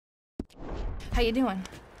How you doing?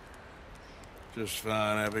 Just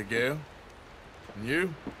fine, Abigail. And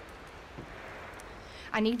you?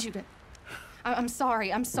 I need you to... I'm sorry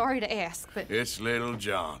to ask, but... It's little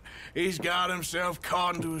John. He's got himself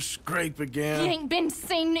caught into a scrape again. He ain't been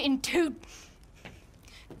seen in two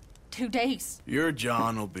days. Your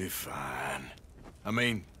John will be fine. I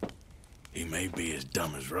mean, he may be as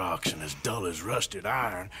dumb as rocks and as dull as rusted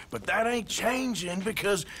iron, but that ain't changing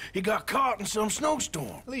because he got caught in some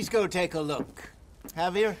snowstorm. Please go take a look.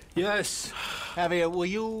 Javier? Yes. Javier, will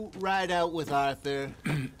you ride out with Arthur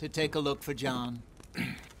to take a look for John?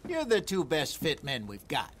 You're the two best fit men we've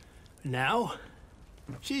got. Now?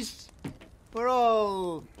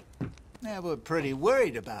 We're pretty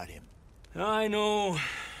worried about him. I know.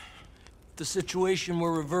 If the situation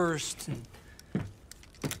were reversed,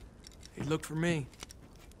 he'd look for me.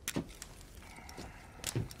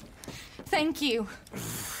 Thank you.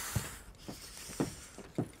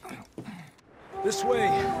 This way.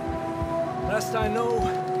 Last I know,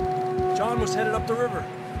 John was headed up the river.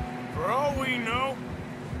 For all we know,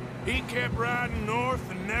 he kept riding north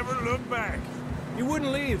and never looked back. He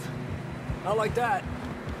wouldn't leave. Not like that.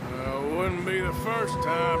 Wouldn't be the first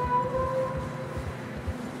time.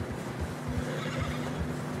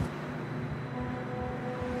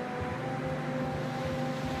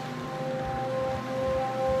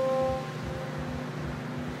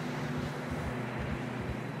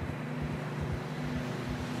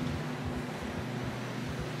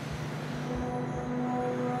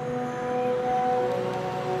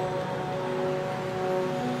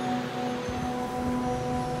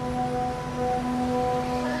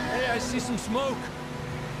 See some smoke.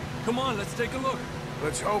 Come on, let's take a look.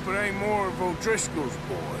 Let's hope it ain't more of O'Driscoll's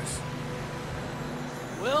boys.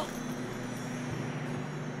 Well,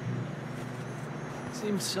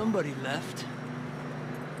 seems somebody left.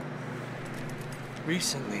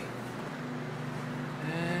 Recently.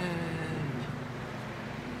 And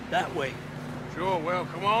that way. Sure, well,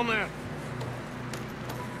 come on then.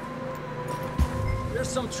 There's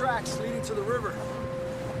some tracks leading to the river.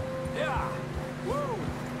 Yeah. Whoa.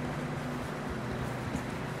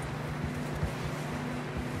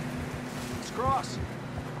 Cross.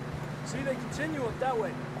 See, they continue up that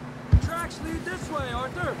way. The tracks lead this way,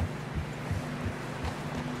 Arthur.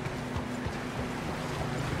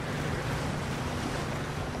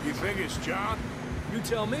 You think it's John? You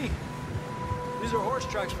tell me. These are horse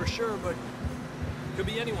tracks for sure, but could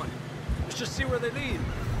be anyone. Let's just see where they lead.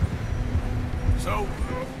 So,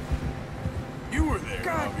 you were there,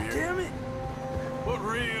 God Javier. damn it! What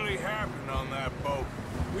really happened on that boat?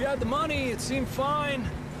 We had the money, it seemed fine.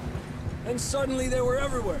 And suddenly they were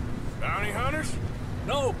everywhere. Bounty hunters?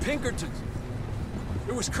 No, Pinkertons.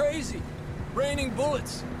 It was crazy. Raining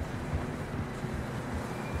bullets.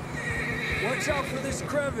 Watch out for this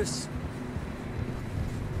crevice.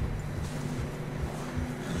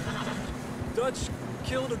 Dutch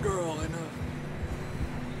killed a girl in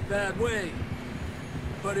a bad way.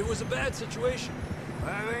 But it was a bad situation.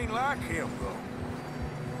 That ain't like him, though.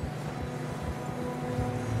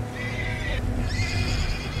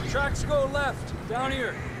 Tracks go left, down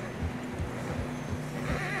here.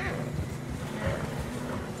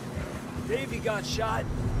 Davey got shot.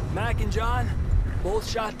 Mac and John, both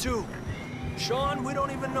shot too. Sean, we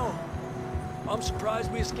don't even know. I'm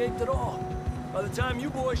surprised we escaped at all. By the time you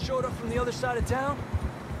boys showed up from the other side of town,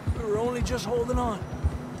 we were only just holding on.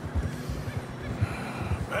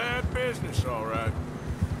 Bad business, all right.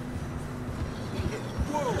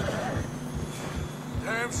 Whoa!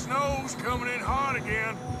 Damn snow's coming in hard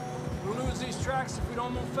again. We'll lose these tracks if we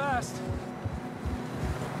don't move fast.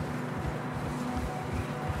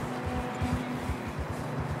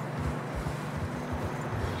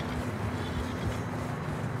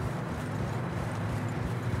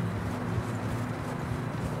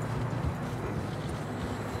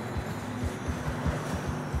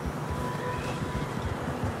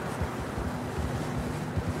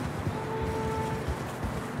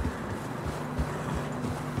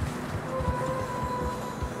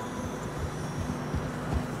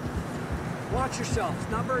 Watch yourself.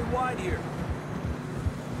 It's not very wide here.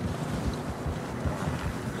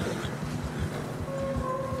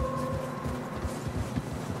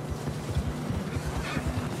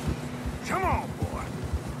 Come on,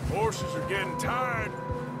 boy. Horses are getting tired.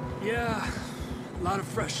 Yeah, a lot of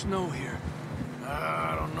fresh snow here.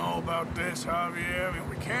 I don't know about this, Javier. I mean,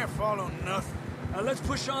 we can't follow nothing. Let's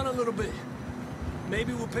push on a little bit.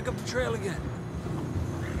 Maybe we'll pick up the trail again.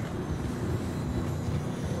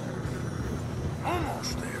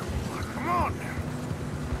 Almost there, boy. Come on now.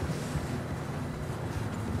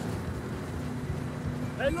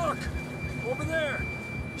 Hey, look! Over there!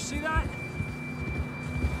 You see that?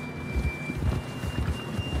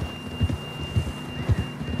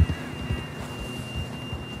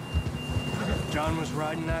 John was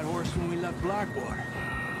riding that horse when we left Blackwater.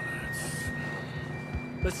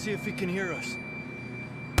 Let's see if he can hear us.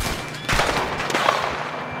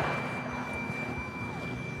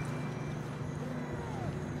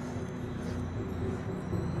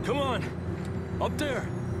 Come on! Up there!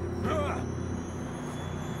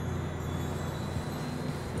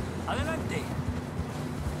 Adelante!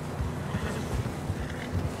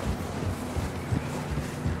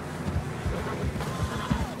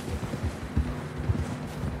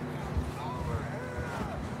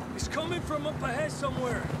 He's coming from up ahead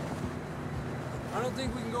somewhere. I don't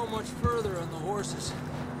think we can go much further on the horses.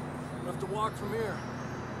 We'll have to walk from here.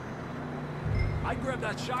 I'd grab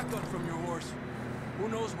that shotgun from your horse. Who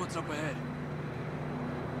knows what's up ahead?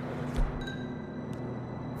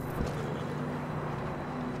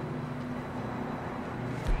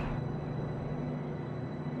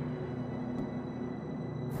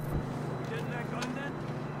 Getting that gun then?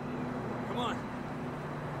 Come on.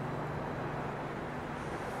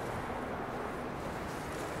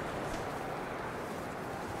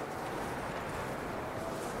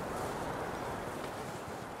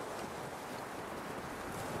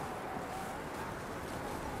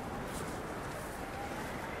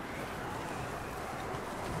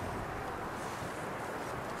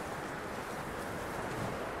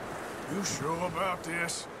 You sure about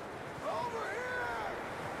this?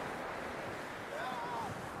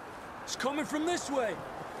 It's coming from this way.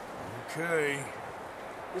 Okay.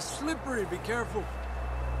 It's slippery, be careful.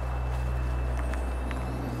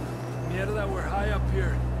 Yeah, that we're high up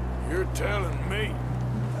here. You're telling me.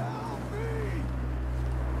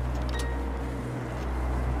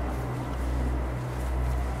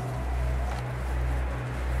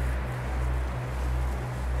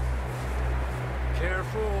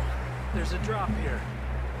 Careful. There's a drop here.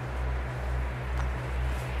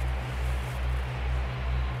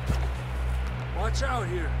 Watch out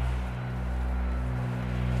here.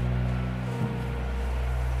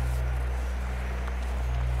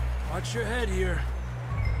 Watch your head here.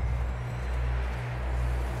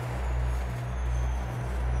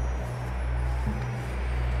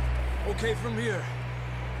 Okay, from here.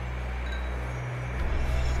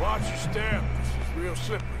 Watch your step. This is real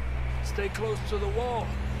slippery. Stay close to the wall.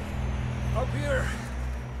 Up here.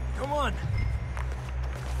 Come on.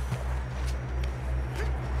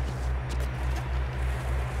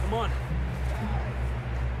 Come on.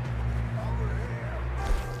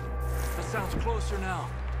 That sounds closer now.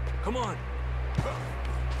 Come on.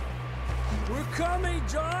 We're coming,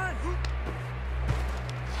 John!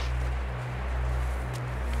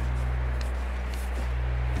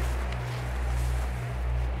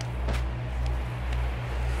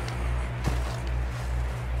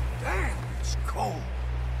 Damn, it's cold.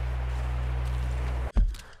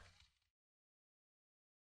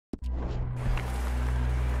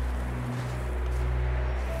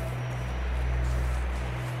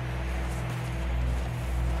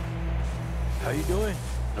 How you doing?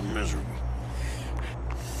 I'm miserable.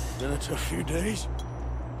 Been a tough few days.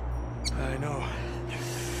 I know.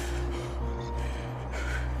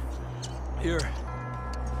 Here.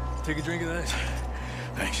 Take a drink of that.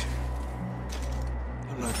 Thanks.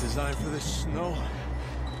 I'm not designed for this snow.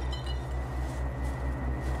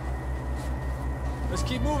 Let's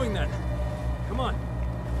keep moving then. Come on.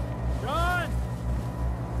 John!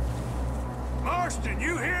 Marston,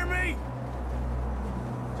 you hear me?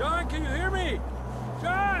 John, can you hear me?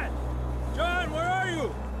 John! John, where are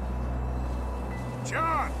you?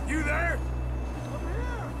 John, you there? Over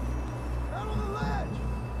here! Out on the ledge!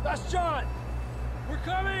 That's John! We're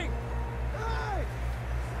coming! Hey!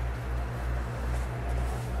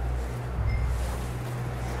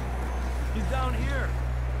 He's down here.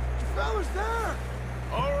 You fellas there!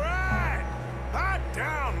 All right. Hot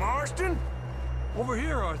down, Marston. Over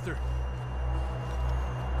here, Arthur.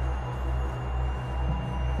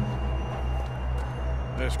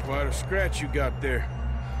 That's quite a scratch you got there.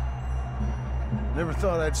 Never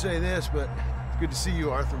thought I'd say this, but it's good to see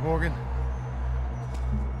you, Arthur Morgan.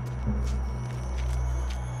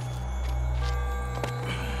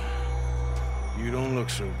 You don't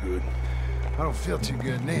look so good. I don't feel too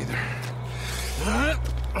good, neither.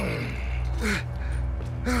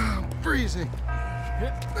 I'm freezing.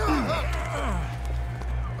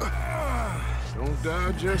 Don't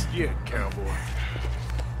die just yet, cowboy.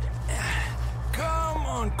 Come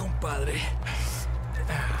on, compadre.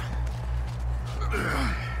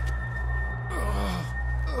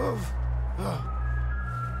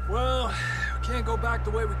 Well, we can't go back the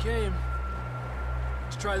way we came.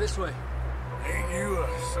 Let's try this way. Ain't you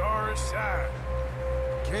a sorry sight?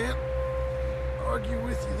 Can't argue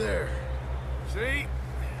with you there. See?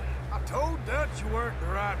 I told Dutch you weren't the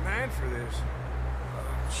right man for this.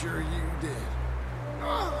 I'm sure you did.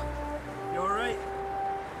 You all right?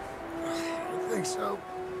 I think so.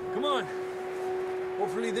 Come on.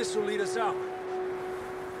 Hopefully this will lead us out.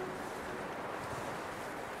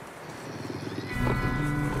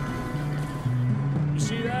 You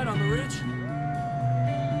see that on the ridge?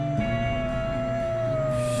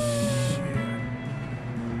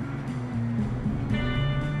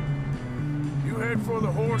 You head for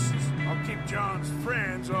the horses. I'll keep John's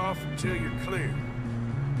friends off until you're clear.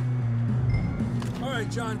 All right,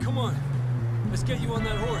 John, come on. Let's get you on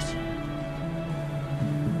that horse.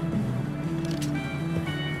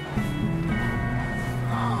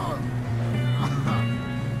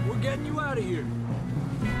 We're getting you out of here.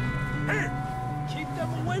 Here! Keep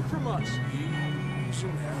them away from us. Easy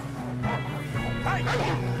now. Hey!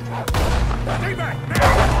 Stay back,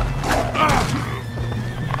 now!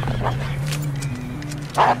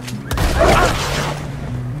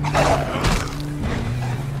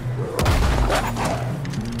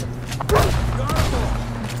 Got 'em all.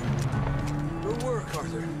 Good work,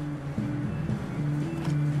 Arthur.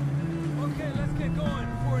 Okay, let's get going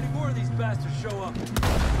before any more of these bastards show up.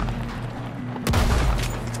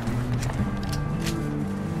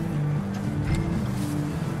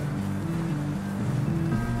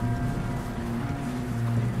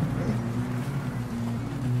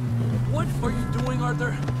 What are you doing,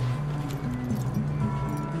 Arthur?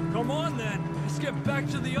 Come on, then. Let's get back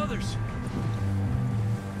to the others.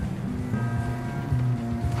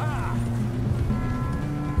 Ah,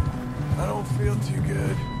 I don't feel too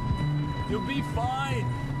good. you'll be fine.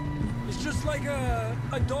 It's just like a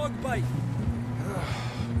dog bite.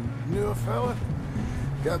 Knew a fella,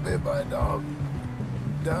 got bit by a dog,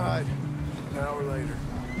 died an hour later.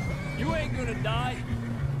 You ain't gonna die.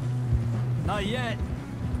 Not yet.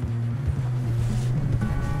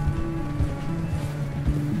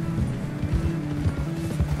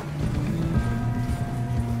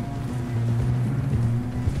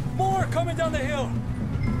 More coming down the hill.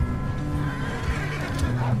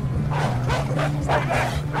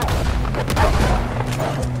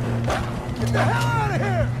 Get the hell out of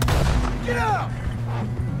here! Get out!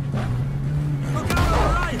 Look out on the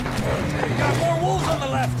right. We got more wolves on the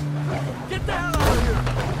left. Get the hell out of here.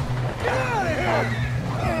 Get out of here!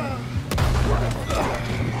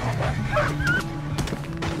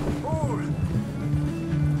 Oh.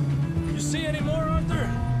 You see any more, Arthur?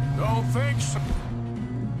 Don't think so.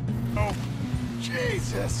 Oh,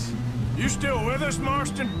 Jesus! you still with us,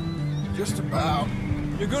 Marston? Just about.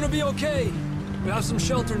 You're gonna be okay. We have some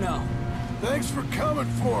shelter now. Thanks for coming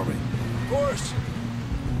for me. Of course.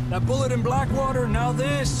 That bullet in Blackwater, now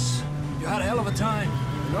this. You had a hell of a time.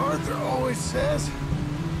 And Arthur always says,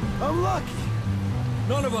 I'm lucky.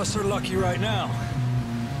 None of us are lucky right now.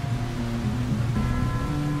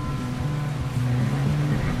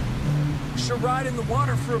 Should ride in the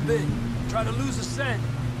water for a bit. Try to lose a scent.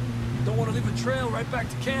 Don't want to leave a trail right back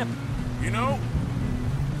to camp. You know,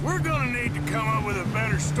 we're gonna need to come up with a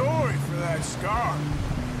better story for that scar.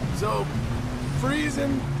 So,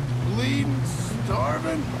 freezing, bleeding,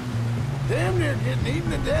 starving, damn near getting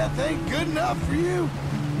eaten to death ain't good enough for you?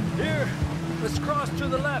 Here, let's cross to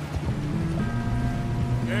the left.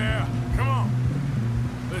 Yeah, come on.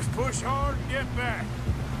 Let's push hard and get back.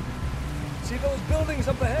 See those buildings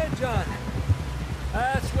up ahead, John?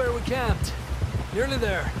 That's where we camped. Nearly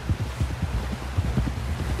there.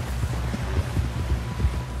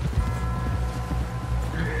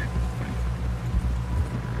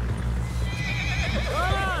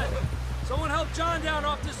 Come on! Someone help John down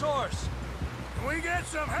off this horse. Can we get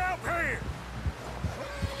some help here?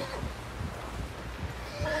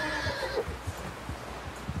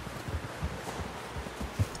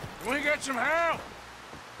 Can we get some help?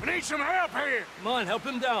 We need some help here. Come on, help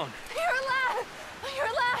him down. You're alive! You're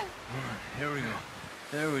alive! Here we go.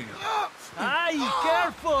 There we go. Ay,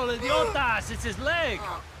 careful, idiotas! It's his leg.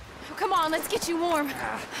 Come on, let's get you warm.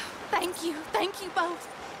 Thank you both.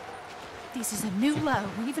 This is a new low,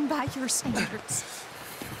 even by your standards.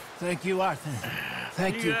 Thank you, Arthur.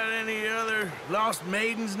 Thank You you. got any other lost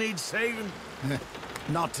maidens need saving?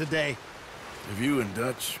 Not today. Have you and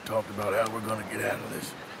Dutch talked about how we're gonna get out of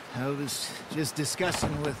this? I was just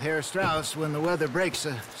discussing with Herr Strauss when the weather breaks.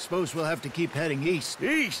 Suppose we'll have to keep heading east.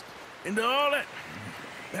 East? Into all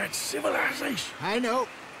that civilization? I know.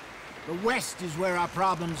 The west is where our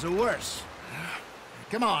problems are worse.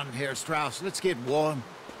 Come on, Herr Strauss, let's get warm.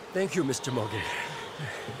 Thank you, Mr. Morgan.